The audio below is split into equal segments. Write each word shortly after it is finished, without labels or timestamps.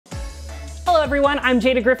Hello everyone, I'm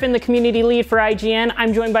Jada Griffin, the community lead for IGN.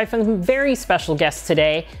 I'm joined by some very special guests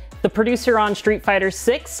today. The producer on Street Fighter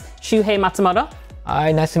 6, Shuhei Matsumoto.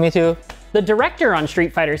 Hi, nice to meet you. The director on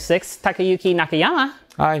Street Fighter 6, Takayuki Nakayama.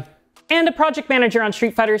 Hi. And a project manager on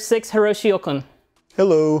Street Fighter 6, Hiroshi Okun.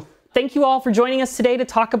 Hello. Thank you all for joining us today to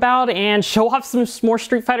talk about and show off some more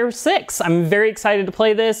Street Fighter 6. I'm very excited to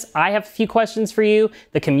play this. I have a few questions for you.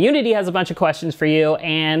 The community has a bunch of questions for you.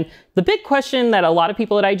 And the big question that a lot of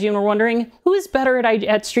people at IGN were wondering, who is better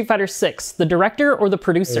at Street Fighter 6, the director or the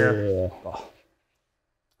producer?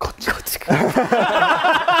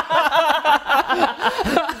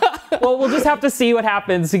 Well, we'll just have to see what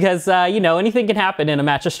happens because, you know, anything can happen in a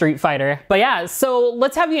match of Street Fighter. But yeah, so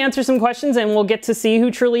let's have you answer some questions and we'll get to see who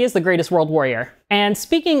truly is the greatest World Warrior. And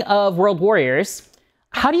speaking of World Warriors,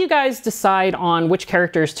 how do you guys decide on which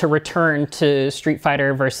characters to return to Street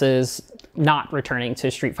Fighter versus not returning to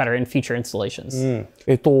Street Fighter in future installations? In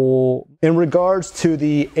regards to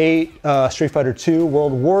the 8 Street Fighter 2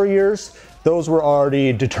 World Warriors, those were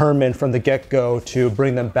already determined from the get-go to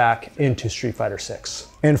bring them back into Street Fighter 6.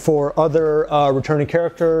 And for other returning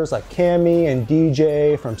characters like Cammy and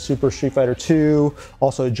DJ from Super Street Fighter 2,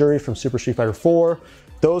 also Jury from Super Street Fighter 4,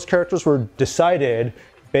 those characters were decided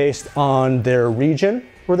based on their region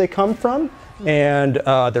where they come from and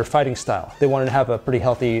their fighting style. They wanted to have a pretty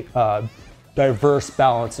healthy, diverse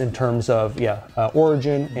balance in terms of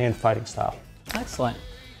origin and fighting style. Excellent.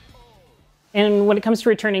 And when it comes to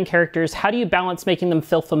returning characters, how do you balance making them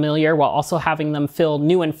feel familiar while also having them feel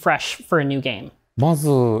new and fresh for a new game?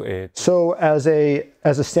 So as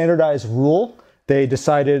a standardized rule, they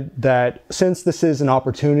decided that since this is an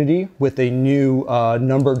opportunity with a new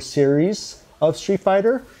numbered series of Street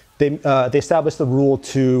Fighter, they established the rule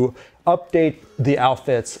to update the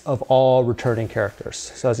outfits of all returning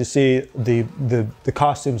characters. So as you see, the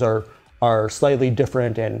costumes are slightly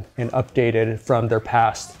different and updated from their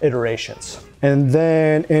past iterations. And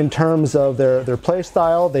then in terms of their play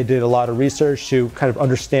style, they did a lot of research to kind of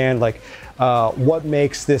understand like what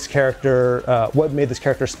makes this character, what made this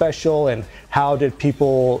character special, and how did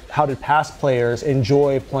past players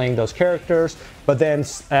enjoy playing those characters, but then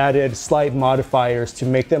added slight modifiers to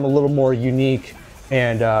make them a little more unique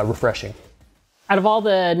and refreshing. Out of all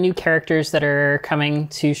the new characters that are coming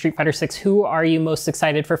to Street Fighter 6, who are you most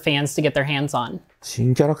excited for fans to get their hands on?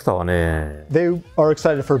 They are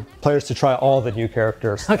excited for players to try all the new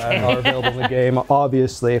characters that are available in the game,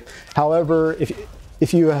 obviously. However,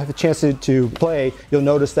 if you have a chance to play, you'll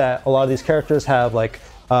notice that a lot of these characters have like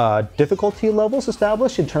difficulty levels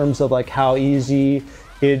established in terms of like how easy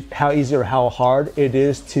or how hard it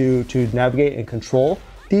is to navigate and control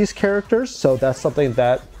these characters. So that's something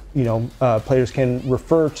that players can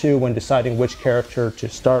refer to when deciding which character to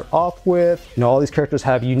start off with. All these characters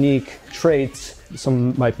have unique traits.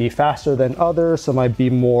 Some might be faster than others. Some might be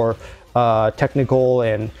more technical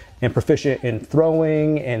and proficient in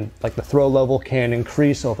throwing, and like the throw level can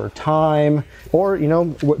increase over time. Or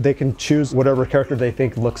they can choose whatever character they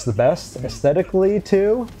think looks the best aesthetically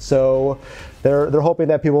too. So they're hoping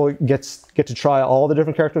that people get to try all the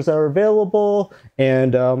different characters that are available,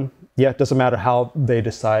 and it doesn't matter how they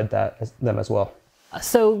decide them as well.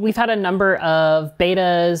 So we've had a number of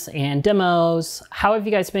betas and demos. How have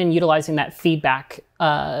you guys been utilizing that feedback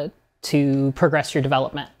to progress your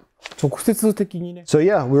development? So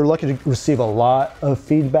yeah, we were lucky to receive a lot of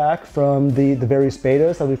feedback from the various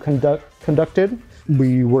betas that we've conducted.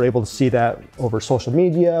 We were able to see that over social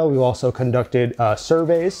media. We also conducted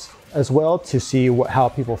surveys as well to see how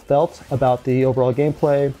people felt about the overall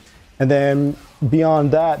gameplay. And then beyond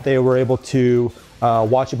that, they were able to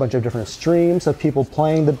watch a bunch of different streams of people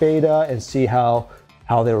playing the beta and see how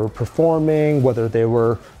they were performing, whether they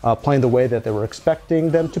were playing the way that they were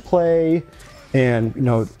expecting them to play. And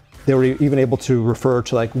they were even able to refer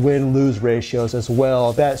to like win-lose ratios as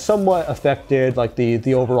well. That somewhat affected like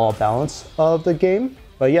the overall balance of the game.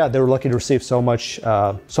 But yeah, they were lucky to receive so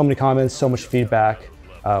many comments, so much feedback,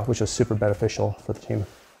 which was super beneficial for the team.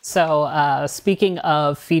 So speaking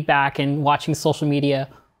of feedback and watching social media,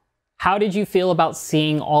 how did you feel about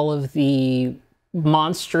seeing all of the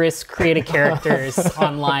monstrous creative characters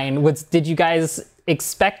online? Did you guys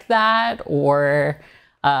expect that, or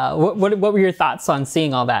what were your thoughts on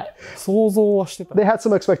seeing all that? They had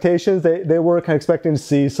some expectations. They were kind of expecting to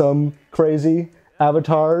see some crazy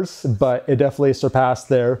avatars, but it definitely surpassed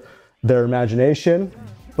their imagination.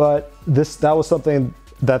 But that was something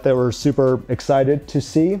that they were super excited to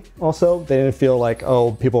see also. They didn't feel like,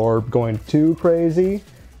 oh, people are going too crazy.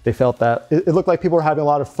 They felt that it looked like people were having a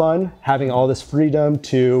lot of fun, having all this freedom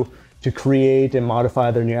to create and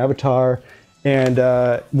modify their new avatar.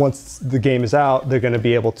 And once the game is out, they're going to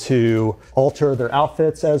be able to alter their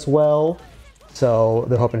outfits as well. So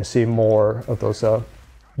they're hoping to see more of those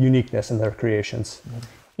uniqueness in their creations.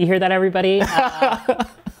 You hear that, everybody?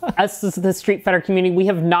 Us as the Street Fighter community, we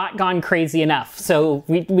have not gone crazy enough. So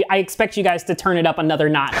I expect you guys to turn it up another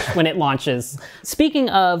notch when it launches. Speaking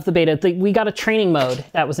of the beta, we got a training mode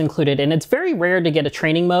that was included, and it's very rare to get a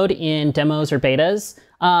training mode in demos or betas.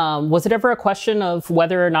 Was it ever a question of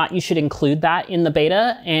whether or not you should include that in the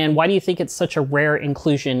beta? And why do you think it's such a rare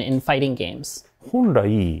inclusion in fighting games?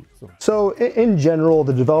 So in general,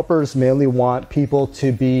 the developers mainly want people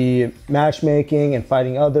to be matchmaking and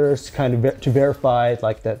fighting others, kind of to verify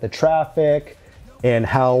like the traffic and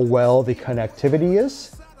how well the connectivity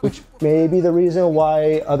is, which may be the reason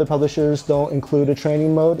why other publishers don't include a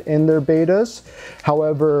training mode in their betas.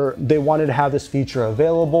 However, they wanted to have this feature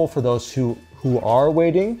available for those who are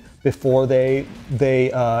waiting before they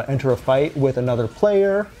enter a fight with another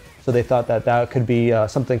player. So they thought that that could be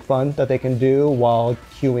something fun that they can do while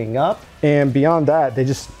queuing up. And beyond that, they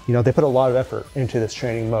just, they put a lot of effort into this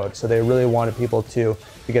training mode. So they really wanted people to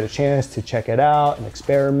get a chance to check it out and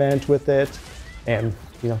experiment with it. And,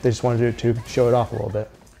 they just wanted to show it off a little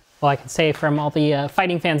bit. Well, I can say from all the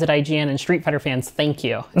fighting fans at IGN and Street Fighter fans, thank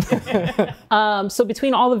you. So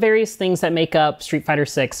between all the various things that make up Street Fighter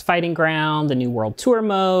 6, Fighting Ground, the new World Tour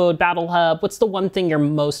mode, Battle Hub, what's the one thing you're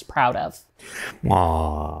most proud of?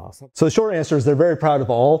 So the short answer is they're very proud of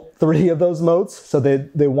all three of those modes. So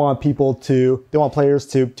they want players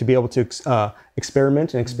to be able to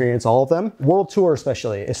experiment and experience all of them. World Tour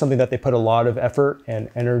especially is something that they put a lot of effort and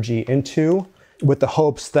energy into, with the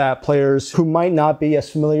hopes that players who might not be as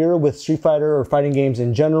familiar with Street Fighter or fighting games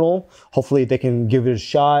in general, hopefully they can give it a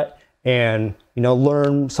shot and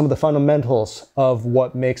learn some of the fundamentals of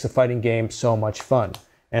what makes a fighting game so much fun.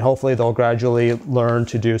 And hopefully they'll gradually learn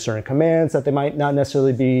to do certain commands that they might not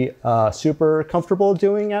necessarily be super comfortable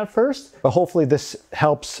doing at first. But hopefully this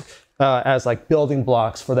helps as like building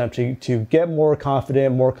blocks for them to get more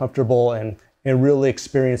confident, more comfortable, and really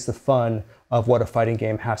experience the fun of what a fighting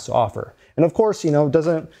game has to offer. And of course,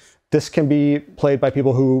 this can be played by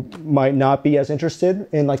people who might not be as interested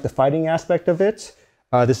in like the fighting aspect of it.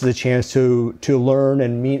 This is a chance to learn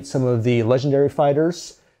and meet some of the legendary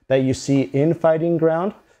fighters that you see in Fighting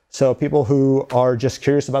Ground. So people who are just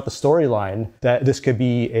curious about the storyline, that this could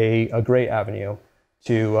be a great avenue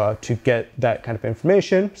to get that kind of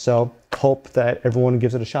information. So hope that everyone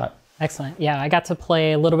gives it a shot. Excellent. Yeah, I got to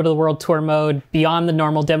play a little bit of the World Tour mode beyond the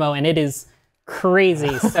normal demo, and it is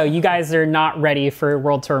crazy. So you guys are not ready for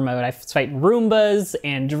World Tour mode. I was fighting Roombas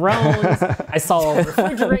and drones. I saw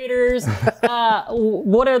refrigerators.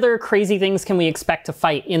 What other crazy things can we expect to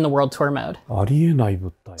fight in the World Tour mode?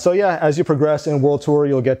 So yeah, as you progress in World Tour,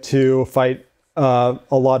 you'll get to fight a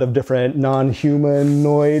lot of different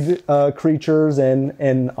non-humanoid creatures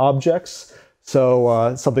and objects.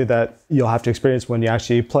 So something that you'll have to experience when you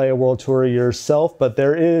actually play a World Tour yourself. But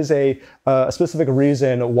there is a specific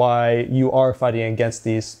reason why you are fighting against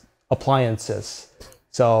these appliances.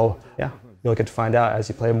 So yeah, you'll get to find out as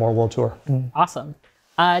you play more World Tour. Awesome.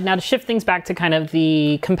 Now to shift things back to kind of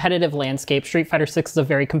the competitive landscape, Street Fighter 6 is a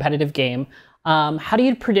very competitive game. How do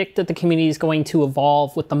you predict that the community is going to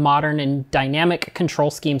evolve with the modern and dynamic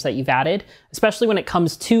control schemes that you've added, especially when it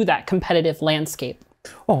comes to that competitive landscape?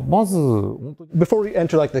 Before we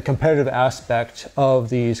enter like the competitive aspect of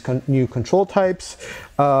these new control types,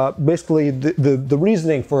 basically the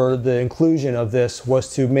reasoning for the inclusion of this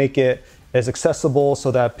was to make it as accessible so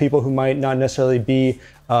that people who might not necessarily be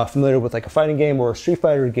familiar with like a fighting game or a Street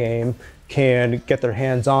Fighter game can get their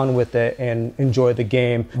hands on with it and enjoy the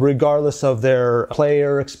game, regardless of their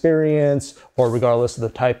player experience or regardless of the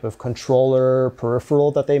type of controller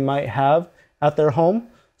peripheral that they might have at their home.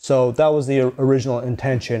 So that was the original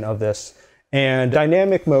intention of this. And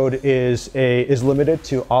dynamic mode is limited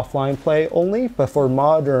to offline play only, but for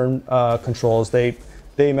modern controls, they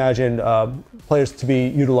imagine players to be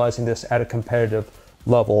utilizing this at a competitive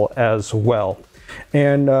level as well.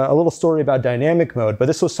 And a little story about dynamic mode, but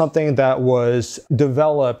this was something that was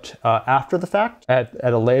developed after the fact, at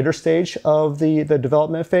a later stage of the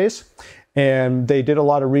development phase. And they did a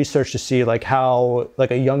lot of research to see like how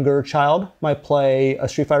like a younger child might play a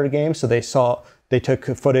Street Fighter game. So they took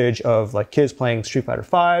footage of like kids playing Street Fighter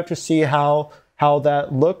 5 to see how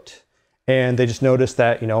that looked. And they just noticed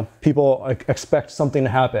that, people expect something to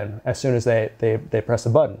happen as soon as they press a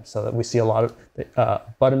button. So that we see a lot of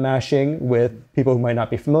button mashing with people who might not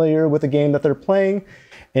be familiar with the game that they're playing.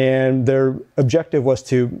 And their objective was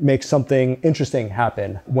to make something interesting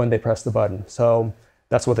happen when they press the button. So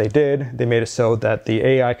that's what they did. They made it so that the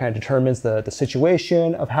AI kind of determines the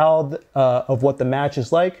situation of how of what the match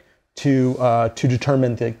is like to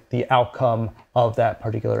determine the outcome of that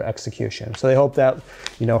particular execution. So they hope that,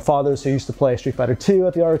 you know, fathers who used to play Street Fighter 2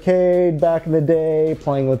 at the arcade back in the day,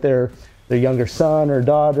 playing with their younger son or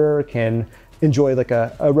daughter, can enjoy like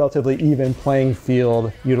a relatively even playing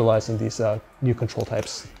field utilizing these new control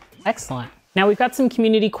types. Excellent. Now we've got some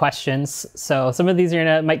community questions, so some of these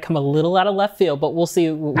might come a little out of left field, but we'll see.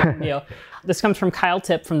 You know, this comes from Kyle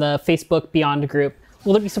Tipp from the Facebook Beyond group.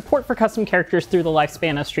 Will there be support for custom characters through the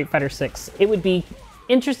lifespan of Street Fighter 6? It would be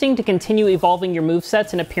interesting to continue evolving your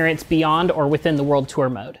movesets and appearance beyond or within the World Tour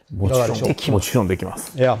mode. もちろんできま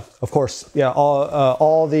す。 Yeah, of course. Yeah,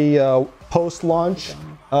 all the post-launch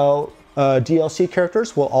DLC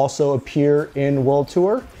characters will also appear in World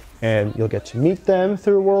Tour, and you'll get to meet them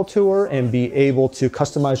through World Tour and be able to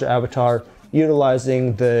customize your avatar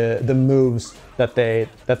utilizing the moves that they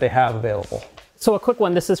have available. So a quick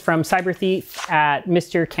one, this is from Cyberthief at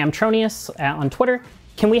Mr. Camtronius on Twitter.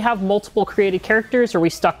 Can we have multiple created characters or are we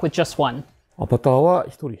stuck with just one? アバターは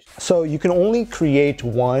1人。 So you can only create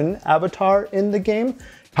one avatar in the game.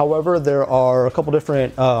 However, there are a couple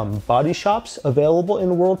different body shops available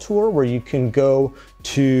in World Tour where you can go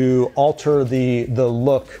to alter the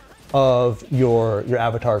look of your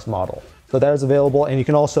avatar's model. So that is available, and you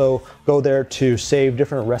can also go there to save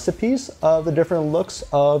different recipes of the different looks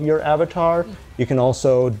of your avatar. You can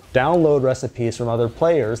also download recipes from other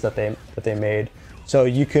players that they made. So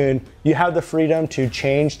you have the freedom to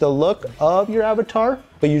change the look of your avatar,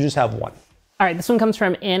 but you just have one. All right, this one comes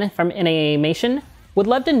from Animation. Would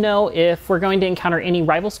love to know if we're going to encounter any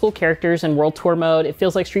rival school characters in World Tour mode. It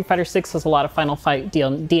feels like Street Fighter 6 has a lot of Final Fight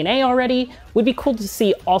DNA already. Would be cool to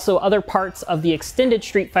see also other parts of the extended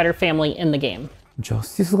Street Fighter family in the game. ジャ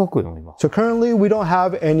スティス学園の今。 So currently we don't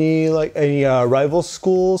have any rival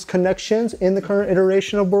schools connections in the current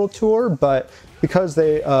iteration of World Tour, but because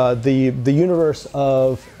the universe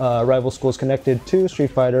of rival schools connected to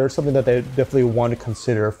Street Fighter is something that they definitely want to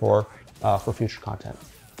consider for future content.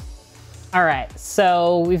 All right,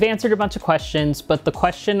 so we've answered a bunch of questions, but the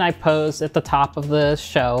question I posed at the top of the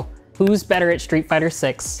show, who's better at Street Fighter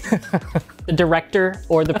 6? The director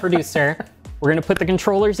or the producer? We're gonna put the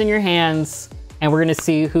controllers in your hands and we're gonna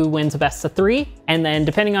see who wins a best of 3. And then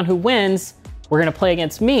depending on who wins, we're gonna play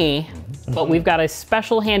against me, but we've got a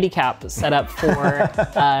special handicap set up for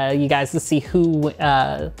you guys to see who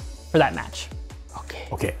for that match.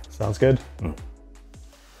 Okay. Sounds good.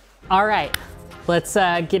 All right. Let's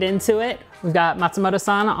get into it. We've got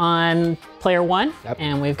Matsumoto-san on player 1,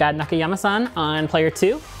 and we've got Nakayama-san on player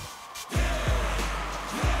 2.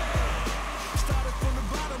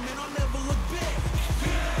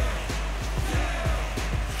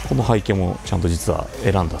 この背景もちゃんと実は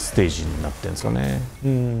選んだステージになってるんですよね。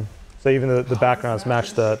So even the backgrounds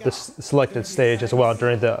match the selected stage as well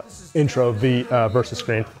during the intro versus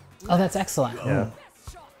screen. Oh, that's excellent. Yeah.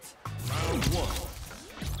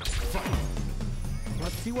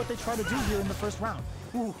 Let's see what they try to do here in the first round.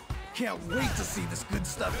 Ooh, can't wait to see this good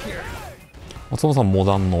stuff here. 松本さんモ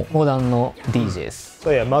ダンの。モダンの DJ です。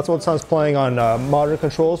 So yeah, Matsumoto-san's playing on modern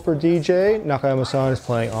controls for DJ. Nakayama-san is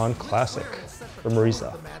playing on classic for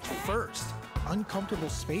Marisa. The match first. Uncomfortable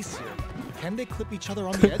space here. Can they clip each other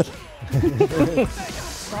on the edge?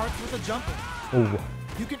 Starts with a jumping. Ooh.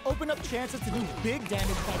 You can open up chances to do big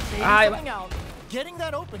damage by fading out, getting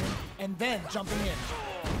that opening, and then jumping in.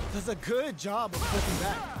 Does a good job of flipping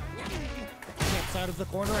back. Gets out of the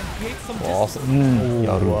corner and creates some distance.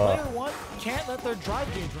 Player 1 can't let their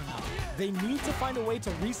drive gauge run out. They need to find a way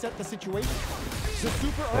to reset the situation. The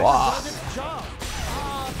super urge does its job.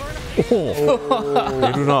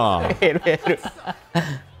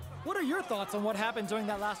 What are your thoughts on what happened during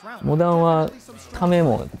that last round? モダンはため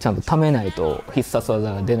もちゃんとためないと必殺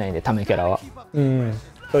技が出ないんで、ためキャラは。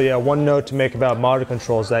So yeah, one note to make about modern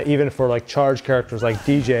controls that even for like charge characters like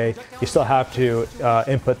DJ, you still have to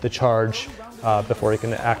input the charge before you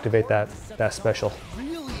can activate that special.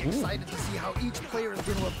 Really excited to see how each player is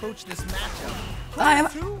going to approach this matchup. Player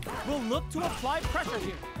 2 will look to apply pressure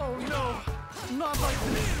here. Oh no, not like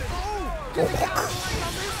this. Oh, can they get a line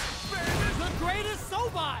on this? The greatest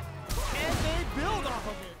Sobai! And they build off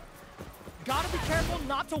of it. Gotta be careful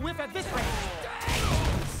not to whiff at this range.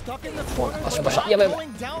 Stuck in the corner, but not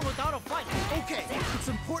going down without a fight. Okay, it's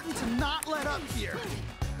important to not let up here.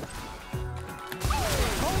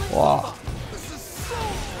 Wow. This is so good.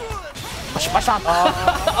 パシャパシャ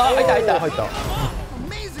入った入った。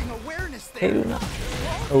 Amazing awareness there. 減るな。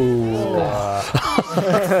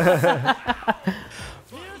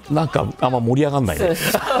なんかあんま盛り上がんないね。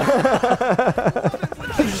Crazy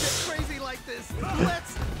like this. Let's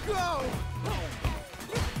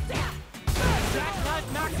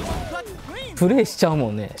プレイしちゃう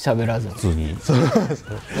もんね、喋らずに。普通にそう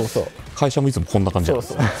そう。会社もいつもこんな感じなんで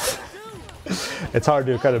すよ。 It's hard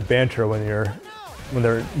to kind of banter when they're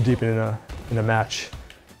deep in a match.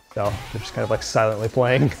 So they're just kind of like silently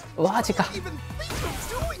playing. マジか。 Even think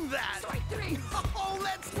of doing that. Oh,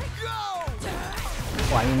 let's go.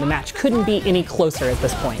 Well, I mean, the match couldn't be any closer at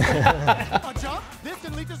this point. A jump? This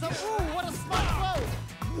can lead to some. Ooh, what a smart throw.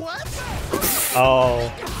 What?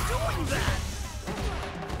 Oh. Doing that.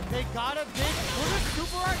 They got a big. Will this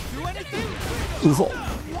super art do anything? 嘘。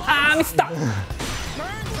Ah, missed it. Turns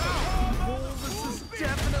out. Oh, this is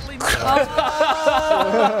definitely not.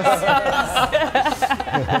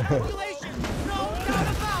 Calculation. No doubt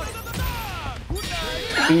about it.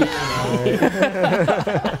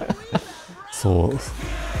 そう。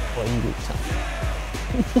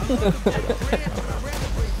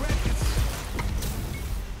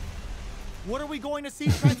 What are we going to see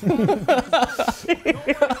transform?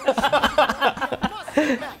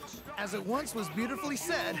 As it once was beautifully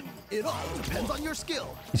said, it all depends on your skill.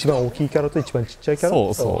 一番大きいキャラと一番ちっちゃいキャラ。そ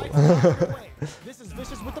うそう。 This is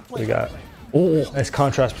vicious with the We play. got nice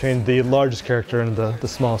contrast between the largest character and the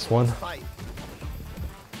smallest one. Fight.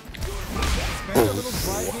 Spends a little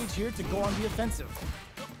drive gauge here to go on the offensive.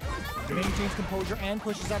 Maintains composure and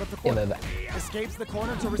pushes out of the やばい corner. やばい。 Escapes the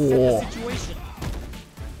corner to reset the situation.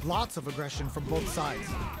 Lots of aggression from both sides.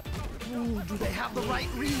 Ooh, do they have the right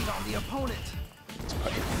read on the opponent?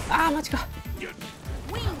 あー、マジか。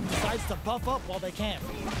 Decides to buff up while they can.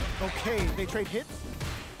 Okay, they trade hits.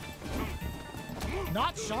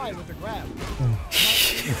 Not shy with the grab.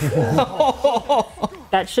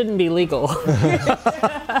 That shouldn't be legal.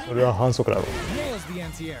 それは反則だろう。 Nails the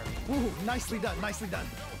anti-air. Ooh, nicely done, nicely done.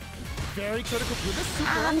 Very critical to this super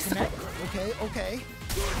connect. Okay, okay.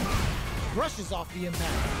 Brushes off the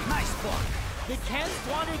impact. Nice block. They can't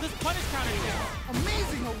squander this punish counter here.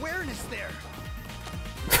 Amazing awareness there.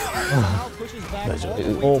 Now pushes back all the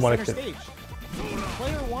way Oh, to my center God. stage.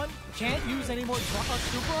 Player one can't use any more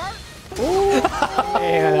super art.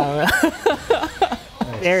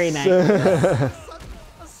 Very nice. A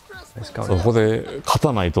stressful そうここで勝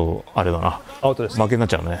たないとあれだな。アウトです。負けになっ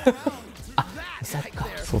ちゃうね。 right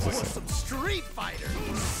there. そうそうそう。 Some street fighter.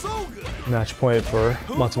 So good. Match point for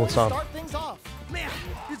Who's going to Matsumoto-san. start things off? Man,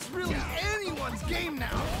 it's really anyone's game now.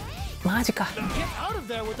 マジか。 Get out of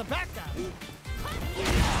there with the back down.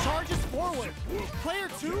 Charges forward. Player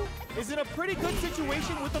two is in a pretty good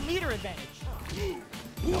situation with a meter advantage.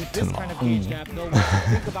 With this kind of gauge gap, they'll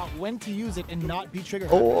think about when to use it and not be triggered.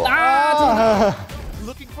 Looking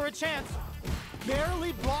for a chance.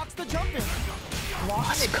 Barely blocks the jump in.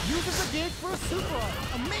 Blocks it, uses a gauge for a super art.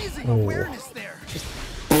 Amazing awareness there.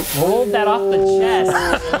 Rolled that off the chest.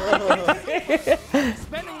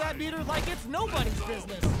 Spending that meter like it's nobody's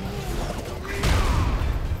business.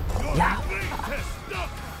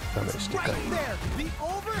 Right there. The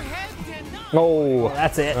overhead denied. Oh,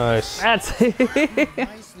 That's it. nice. That's it.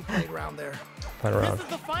 Nicely played around there. Fine This round. is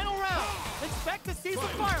the final round. Expect to see some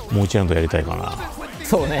fireworks. もう一ラウンドやりたいかな。 Love it when things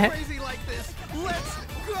So, get ne? crazy like this. Let's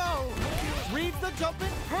go. Reads the jump in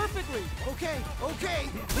perfectly. Okay, okay.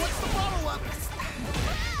 What's the follow-up?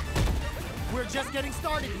 We're just getting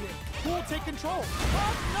started here. Who will take control?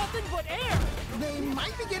 Oh, nothing but air. They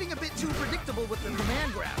might be getting a bit too predictable with the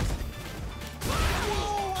command grabs.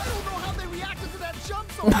 Whoa, I don't know how they reacted to that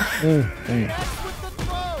jump so much. Next with the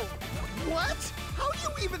throw. What? How do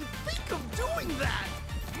you even think of doing that?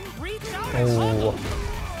 Reach out and hug.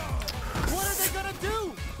 What are they gonna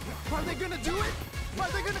do? Are they gonna do it?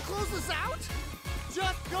 Are they gonna close this out?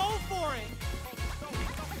 Just go for it.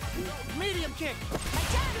 Medium kick.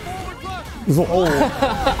 Forward rush. This is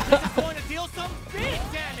going to deal some big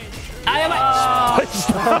damage.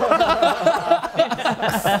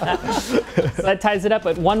 So that ties it up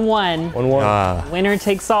at 1-1. 1-1. あ Winner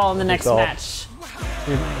takes all in the next all. match.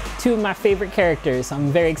 Two of my favorite characters.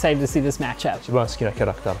 I'm very excited to see this matchup. 一番好きなキャ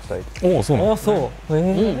ラクターの2人。おお、そうなの。あ、そ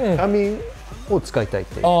う。髪を使いたいっ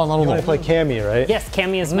て。ああ、なる You ほ want to ど。 play Cammy, right? Yes,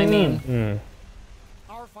 Cammy is my main.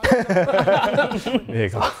 Our final There you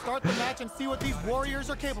go. start the match and see what these warriors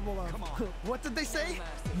are capable of. What did they say?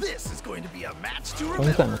 This is going to be a match to 今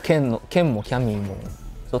remember. 回の剣もキャミーも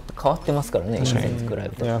ちょっと変わってますからね、以前に比べ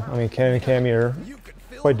て。 Yeah, I mean, Ken and Cammy are You can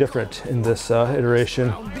feel quite the different in this iteration.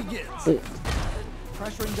 round begins.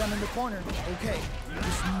 Pressuring them in the corner. Okay,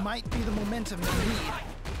 this might be the momentum they need.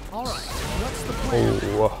 All right, what's the plan?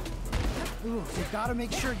 Oh, Ooh, you gotta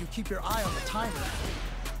make sure you keep your eye on the timer.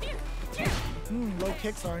 Low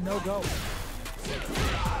kicks are a no-go.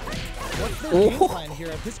 What's their game plan here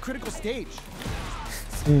at this critical stage?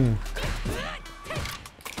 Player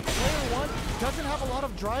one doesn't have a lot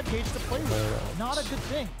of drive gauge to play with. Not a good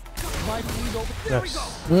thing. might bleed over. There we go.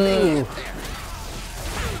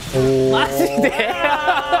 Oh. マジで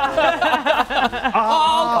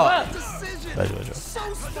大丈夫大丈夫。 So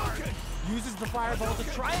smart. Uses the fireball to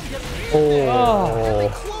try and get.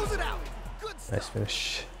 Oh. Close it out. Good stuff. Nice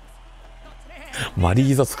finish. マ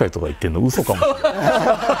リーザ使いとか言ってんの嘘かも。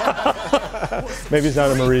 Maybe he's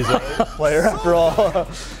not a Mariza player after all.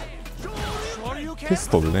 テス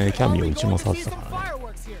トでね、キャミを打ち勝ってたからね。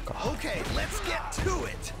 Okay, let's get to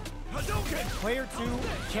it. Player 2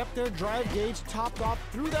 kept their drive gauge topped off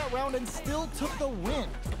through that round and still took the win.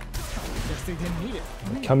 Guess they didn't need it.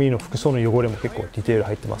 キャミーの服装の汚れも結構ディテール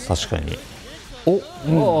入ってます。確かに。お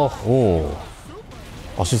お。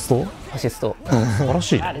アシスト？アシスト。素晴ら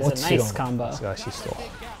しいね。 That is a nice combo. さすがアシスト。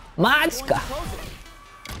マジか。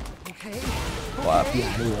わあ、ピ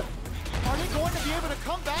アル。 Are they going to be able to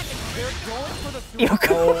come back? They're going for the super よ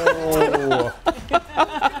く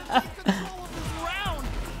round.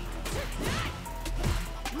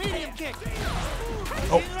 Medium kick.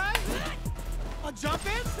 A jump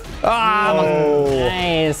in?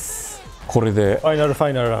 Nice. これでファイ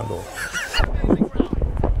ナルラウンド。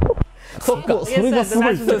そっか、それがす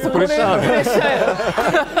ごいプレッシャー。プレッシャ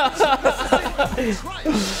ー。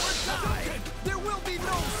 There will be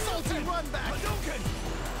no salty run back.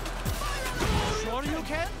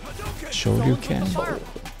 昇竜拳。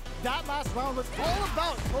 That last round was all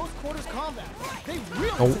about close quarters combat. They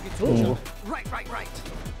really took it to each other. Right.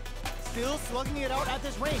 Still slugging it out at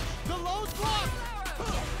this range. The low block.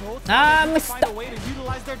 Both Ah, players missed find a way to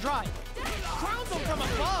utilize their drive. Crowns them from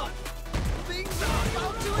above. Things are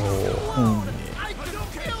about to explode. I can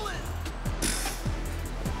feel it.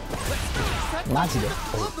 マジで。 I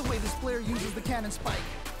love the way this player uses the cannon spike.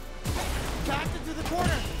 Back into the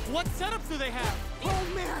corner. What setups do they have? Oh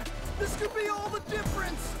man, this could be all the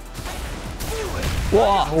difference.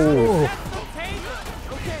 わあ。 Okay.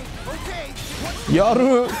 Okay. や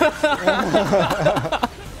る。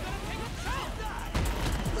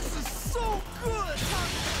 This is so good.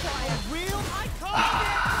 Real icon.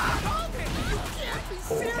 You can't be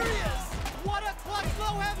serious. What a clutch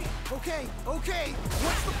low heavy. Okay.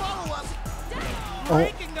 What's the follow-up?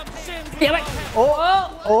 Breaking them shins. やばい。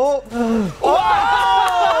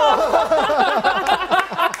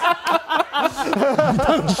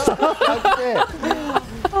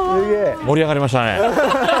盛り上がりましたね。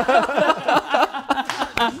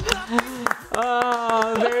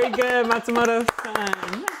 Oh, very good, Matsumoto-san.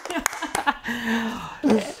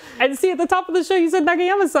 And see, at the top of the show, you said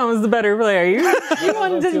Nakayama-san was the better player. You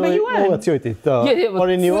wanted to, but you 方が won. 強いって言ったいやでも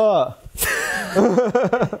割には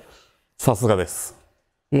さすがです。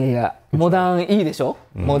いやいや、モダンいいでしょ。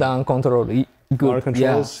モダンコントロールいい。 modern Good.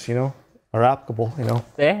 Yeah. controls, you know, are applicable, you know.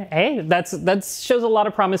 Hey, that shows a lot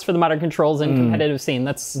of promise for the modern controls and competitive scene.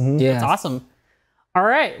 That's Yeah. awesome. All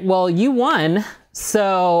right, well, you won.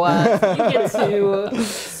 So you get to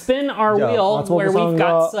spin our Yeah, wheel where we've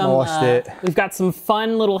got Matsumoto-san we've got some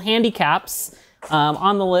fun little handicaps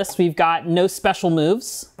on the list. We've got no special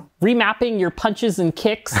moves, remapping your punches and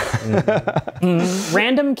kicks,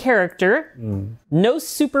 random character, no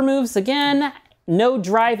super moves again, no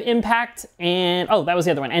drive impact, and oh, that was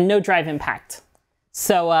the other one, and no drive impact.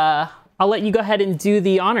 So I'll let you go ahead and do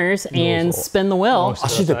the honors and spin the wheel.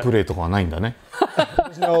 足でプレイとかはないんだね。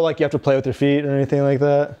 There's no like you have to play with your feet or anything like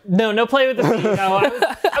that. No play with the feet. No, I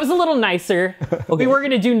was a little nicer. We were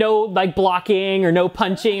gonna do no like blocking or no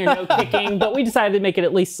punching or no kicking, but we decided to make it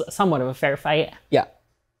at least somewhat of a fair fight. Yeah.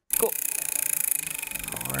 All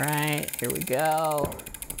right, here we go.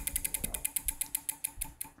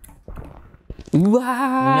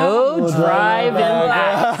 Wow. No drive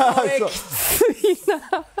impact.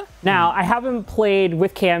 Now, I haven't played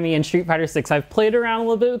with Cammy in Street Fighter 6. I've played around a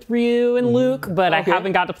little bit with Ryu and Luke, but I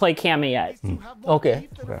haven't got to play Cammy yet. Okay.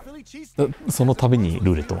 その度に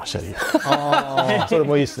ルーレットましたり。それ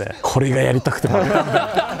もいいですね。これがやりたくても。重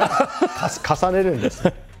ねるんです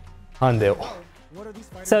ね。ハンデを。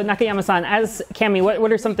 So, Nakayama-san, as Cammy, what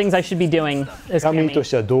are some things I should be doing as キャミーと Cammy?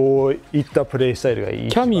 してはどういったプレイスタイルがい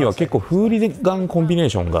い？キャミーは結構フーリガンコンビネー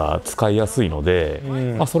ションが使いやすいので、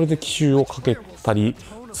まあそれで奇襲をかけたり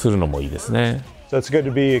するのもいいですね。 So it's good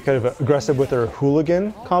to be kind of aggressive with her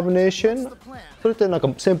hooligan combination. それってなんか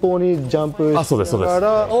先方にジャンプしそうですそうですな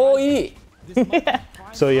がら、おーいい。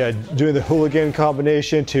 So yeah, doing the hooligan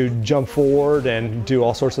combination to jump forward and do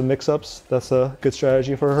all sorts of mix-ups. That's a good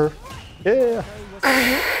strategy for her. Yeah.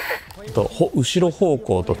 と後ろ方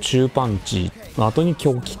向と中パンチの後に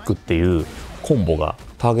強キックっていうコンボが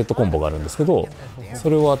ターゲットコンボがあるんですけど、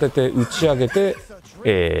それを当てて打ち上げて、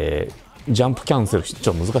ジャンプキャンセルしてち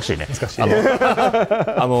ょっと難しいね。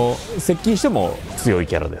接近しても強い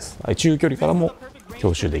キャラです。中距離からも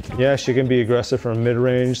強襲できる。 Yeah, she can be aggressive from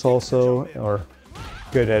mid-range also, or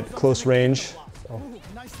good at close range.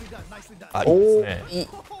 あ、いいで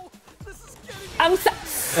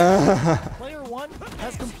すね。Player 1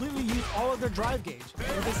 has completely used all of their drive gauge, but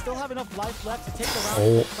they still have enough life left to take the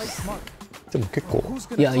round and play smart. でも結構 Who's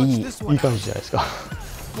gonna いや、い clutch い。 this い one い感じじゃないですか。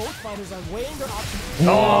 Both fighters are weighing their options.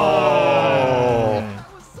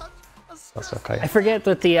 I forget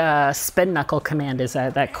what the spin knuckle command is.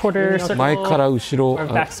 That quarter circle 前から後ろ、 or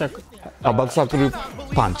back circle. あ、バックサークル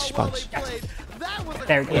パンチ、パンチ。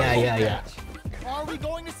 There we go. いやいやいや。 Are we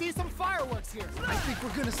going to see some fireworks here? I think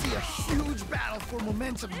we're gonna see a huge battle for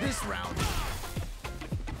momentum this round.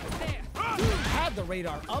 Had the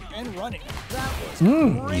radar up and running. That was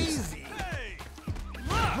crazy.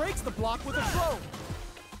 Breaks the block with a throw.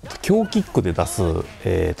 強キックで出す、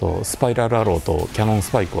スパイラルアローとキャノンス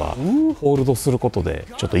パイクはホールドすることで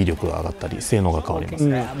ちょっと威力が上がったり性能が変わります。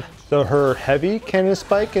 So her heavy cannon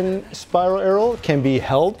spike and spiral arrow can be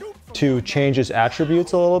held to change its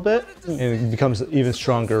attributes a little bit, and it becomes even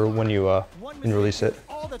stronger when you release it.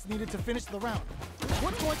 All that's needed to finish the round.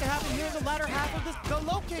 What's going to happen here in the latter half of this? The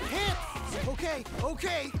low kick hits. Okay,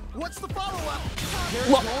 okay. What's the follow-up? They're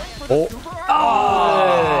going for the super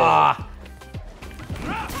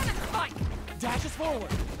dashes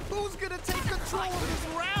forward. Who's gonna take control of this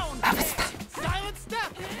round? Silent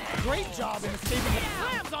step. Great job in escaping the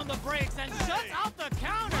slams on the brakes and shuts out the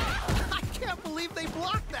counter. I can't believe they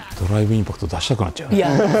blocked that. ドライブインパクト出したくなっちゃうね。いや、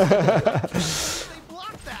 They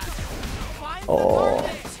blocked that. Finds the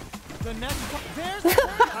target. The next there's the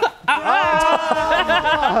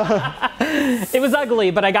It was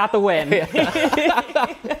ugly, but I got the win.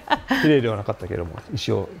 綺麗ではなかったけども、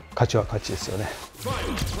一応勝ちは勝ちですよね。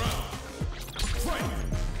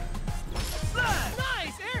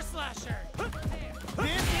 nice air slasher. This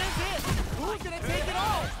is it. Who's gonna take it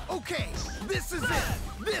all? Okay, this is it.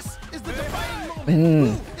 This is the defining moment.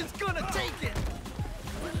 Who is gonna take it?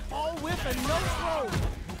 All whip and no throw.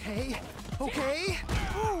 Okay, okay,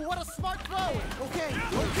 Ooh, what a smart throw. okay,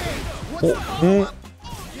 okay. What's the follow-up?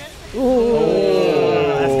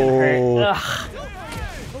 That's gonna hurt. Ugh.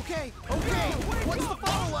 Okay, okay. What's the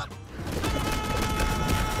follow-up?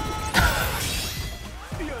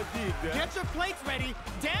 Get your plates ready.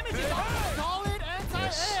 Damage is on. Solid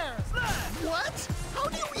anti-air. What? How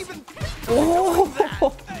do you even think of doing that?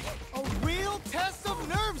 A real test of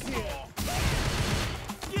nerves here.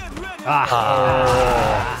 Get ready.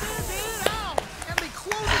 And they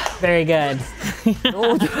close it. Very good.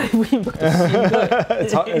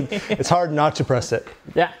 It's hard not to press it.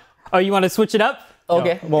 Yeah. Oh, you want to switch it up?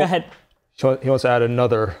 OK。 Go ahead. He wants to add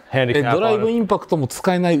another え、 handicap ドライ on ブ it. インパクトも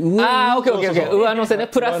使えない上に。ああ、オッケーオッケーオッケー。上乗せね。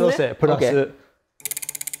プラスね。上乗せプラス。 OK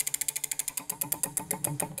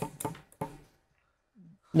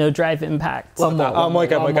No drive impact. ワンモア。あ、もう一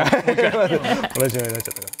回もう一回。同じようになっち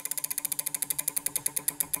ゃったか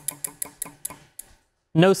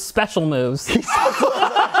No special moves. ら。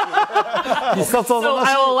必殺技 So なし。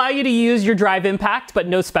 I'll allow you to use your drive impact, but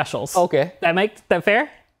no specials. OK。 That fair?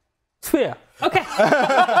 フェア。 Okay.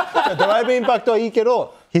 ドライブインパクトはいいけ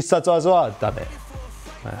ど、必殺技はダメ。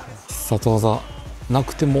必殺技な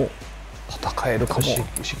くても戦えるかも。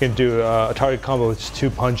 She can do a target combo with just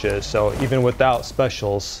 2 punches, so even without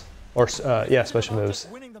specials, or special moves,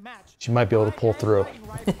 Winning the match. she might be able to pull through.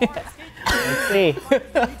 Let's see.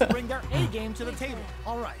 Need to bring their A game to the table.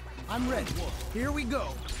 All right, I'm ready. Here we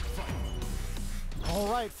go. All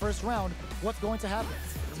right, first round. What's going to happen?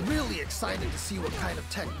 Really excited to see what kind of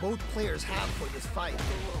tech both players have for this fight.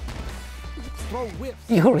 Throw whips.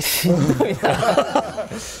 いや、俺しんどいな。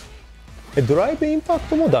ドライブインパク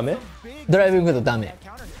トもダメ？ドライブインパクトダメ。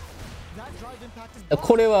 Counter hit. That drive impact is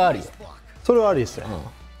これはありよ。それはありですね。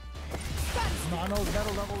 Nano's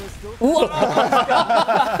metal level is still. うわ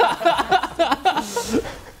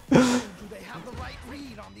Do they have the right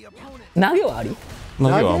read on the opponent? 投げはあり投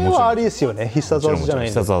げ投げはもちろんはありですよね。必殺技じゃない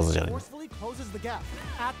んで。必殺技じゃない。 Forcefully closes the gap.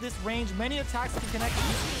 At this range, many attacks can connect.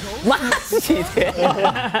 Go. マジで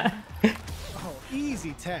Oh,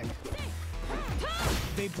 easy tech.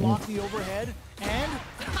 They block the overhead, and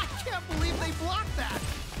I can't believe they blocked that.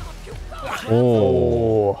 お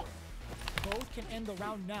お。 both can end the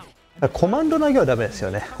round now. コマンド投げはダメです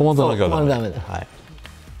よね。コマンド投げはコマンドダメだ。はい。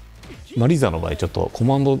まあリザの場合ちょっとコ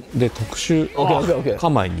マンドで特殊 OK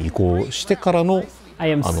構えに移行してからの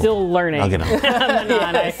I am still learning. 投げなの。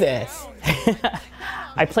 Yes, yes.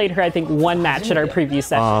 I played her, I think, one match at our previous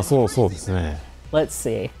session. ああ、そうですね。 Let's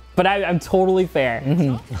see. But I'm totally fair.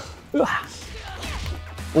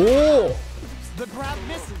 おお The grab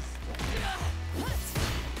misses.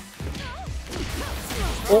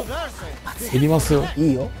 Oh, there's it. 減りますよ。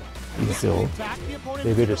いいよ。いいですよ。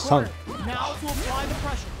レベル3。Now to apply the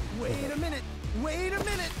pressure. Wait a minute. Wait a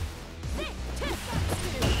minute.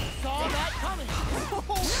 Saw that coming.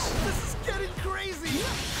 Oh, this is getting crazy.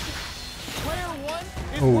 Player 1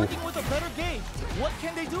 is working with a better gauge. What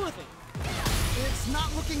can they do with it? It's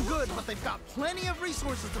not looking good, but they've got plenty of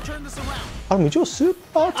resources to turn this around. あれも一応スー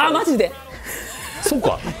パーアーチャー。あマジでそう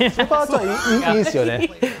か。スーパーアーチャーいいですよね。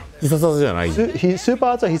必殺技じゃない。スー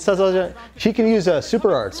パーアーチャー必殺技じゃない。He can use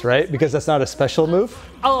super arts, right? Because that's not a special move.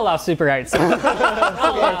 I'll allow super arts. I'll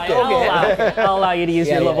allow you to use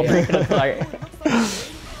your level 3 critical art.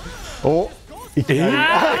 お、いってない。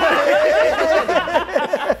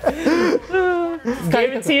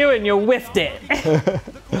Gave it to you and you whiffed it.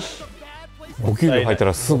 お給料入った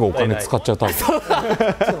らすぐお金使っちゃうタイプ。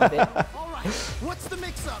What's the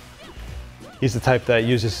mix-up? He's the type that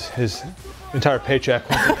uses his entire paycheck.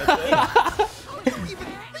 Even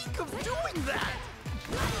think of doing that.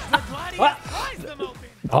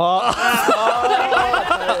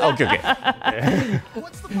 OK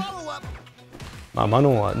OK。What's the follow-up? まあマノ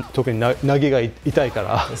ンは特に投げが痛いか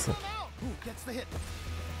ら。Who gets the hit?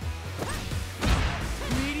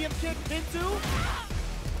 Medium kick into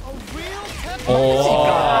a real tempo.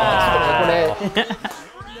 これ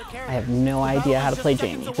I have no idea how to play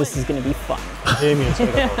Jamie. This is going to be fun. ジェイミーの使い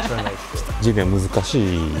方は知らないです。ジェイミーは難し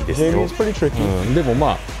いですよ。ジェイミー is pretty tricky. でも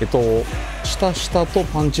まあ下と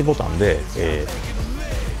パンチボタンで、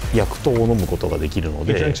薬糖を飲むことができるの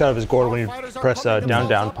He で、 drinks out of his gourd when you press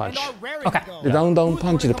down punch. Okay. でダウン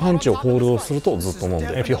パンチでパンチをホールドするとずっと飲んで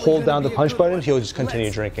And if you hold down the punch button, he'll just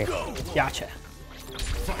continue drinking. Gotcha.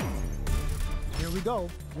 Here we go.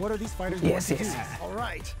 What are these fighters Yes, going to yes. do? All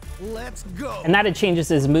right, let's go. And that it changes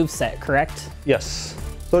his moveset, correct? Yes.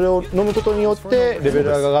 それを飲むことによってレベル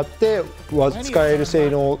が上がって使える性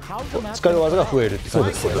能使える技が増えるって感じ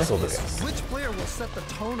ですよね。そうです。 Which player will set the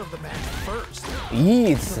tone of the match first?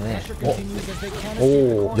 いいですね お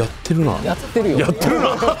お、やってるな。やってるよ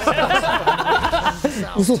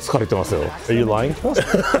嘘つかれてますよ。Are you lying to us?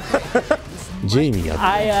 ジェイミーやって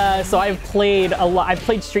る。So I've played a lot. I've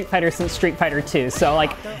played Street Fighter since Street Fighter 2. So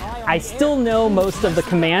like, I still know most of the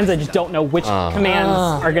commands. I just don't know which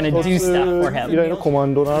commands are gonna do stuff for 依 him. 頼のコマ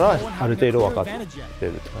ンドならある程度分かってるって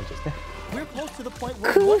感じですね。 We're close to the point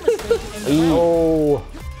where one mistake and おお。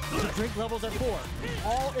 the drink levels at 4.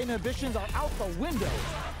 All inhibitions are out the window.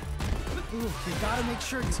 Ooh, you gotta make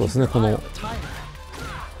sure you そうですね。この the timer.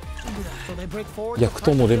 So they break forward. 薬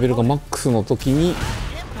糖のレベルがマックスの時に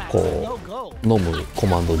Impact, こ no go. う飲むコ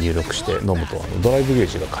マンドを入力して飲むとドライブゲー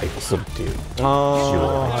ジが回復するっていう。ああ、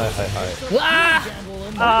はいはい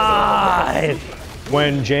はい。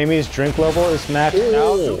When Jamie's drink level is maxed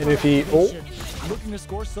out, and if he Looking to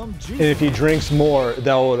score some juice. and if he drinks more,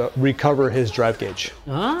 that will recover his drive gauge.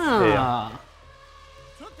 Ah,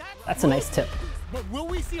 that's a nice tip. But will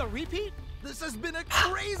we see a repeat? This has been a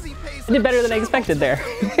crazy pace. I did better than I expected there.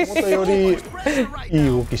 思ったよりいい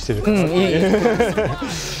動きしてるから。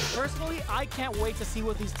 Personally, I can't wait to see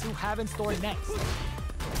what these two have in store next.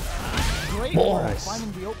 Great Nice.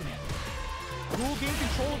 finding the opening. Cool gain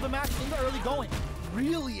control of the match in the early going.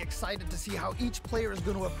 Really excited to see how each player is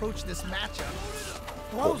going to approach this matchup.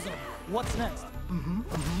 Throws him. What's next?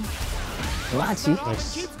 マジ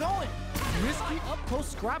Keeps going. Risky up close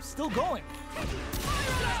scraps still going.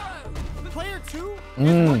 Player 2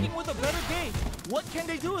 is working with a better gauge. What can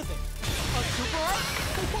they do with it? A super art?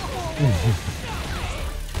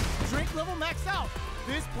 Drink level maxed out.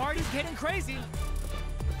 This party's getting crazy.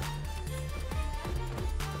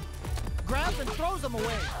 Grabs and throws him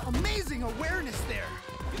away. Amazing awareness there.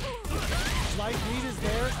 Life lead is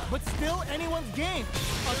there, but still anyone's game.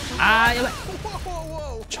 A super Ah, yeah, Whoa, whoa,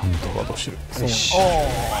 whoa. ちゃんとガードしてる。よし。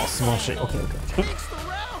 素晴らしい。Takes the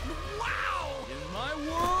round. Wow. In my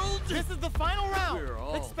world, this is the final round.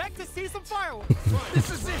 Expect to see some fireworks. This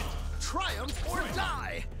is it. Triumph or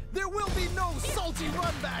die. There will be no salty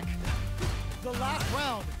run back. The last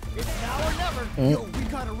round. It's now or never. Yo, we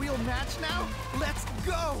got a real match now. Let's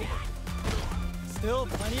go. Still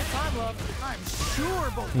plenty of time left. I'm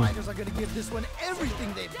sure both fighters are going to give this one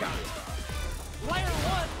everything they've got. Player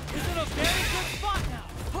 1 is in a very good spot now.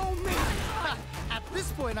 Oh man! At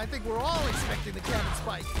this point, I think we're all expecting the cannon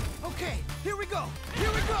spike. Okay, here we go.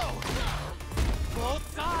 Here we go. Both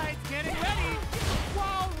sides getting ready.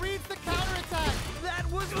 Wow, reads the counterattack. That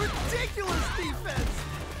was ridiculous defense.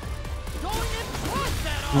 Going in front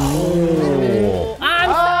that I'm What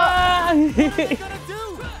are they gonna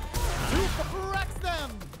do? Super corrects them.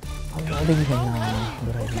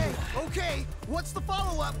 Okay, okay. What's the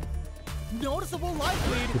follow-up? Noticeable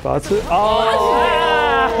life lead. 一発。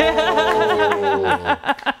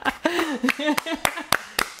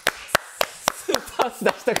パス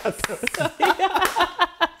出したかった。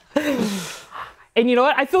And you know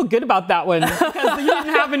what? I feel good about that one because you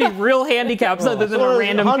didn't have any real handicaps other than a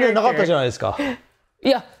random ハンデなかったじ character. ゃないですか。い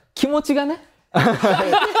や、気持ちがね。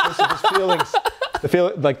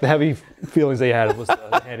Like the heavy feelings they had was the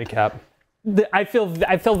handicap. I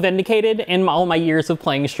feel vindicated in all my years of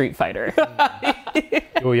playing Street Fighter.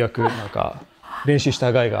 ようやくなんか練習し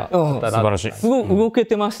た甲斐があったな。素晴らしい。すごい動け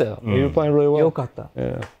てましたよ。You're playing really well. よかった。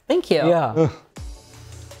 Thank you. Yeah.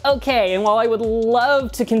 Okay, and while I would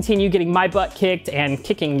love to continue getting my butt kicked and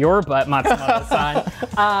kicking your butt, Matsumoto-san,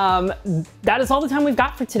 that is all the time we've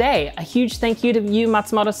got for today. A huge thank you to you,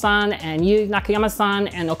 Matsumoto-san, and you, Nakayama-san,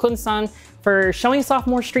 and Okun-san, for showing us off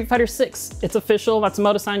more Street Fighter 6. It's official,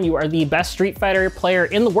 Matsumoto-san, you are the best Street Fighter player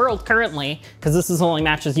in the world currently, because this is the only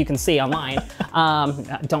matches you can see online.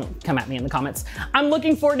 Don't come at me in the comments. I'm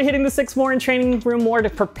looking forward to hitting the 6 more and training room more to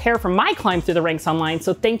prepare for my climb through the ranks online,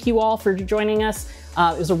 so thank you all for joining us.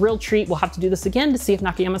 It was a real treat. We'll have to do this again to see if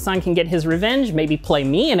Nakayama-san can get his revenge, maybe play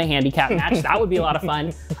me in a handicap match. That would be a lot of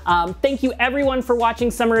fun. Thank you everyone for watching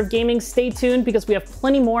Summer of Gaming. Stay tuned because we have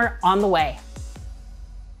plenty more on the way.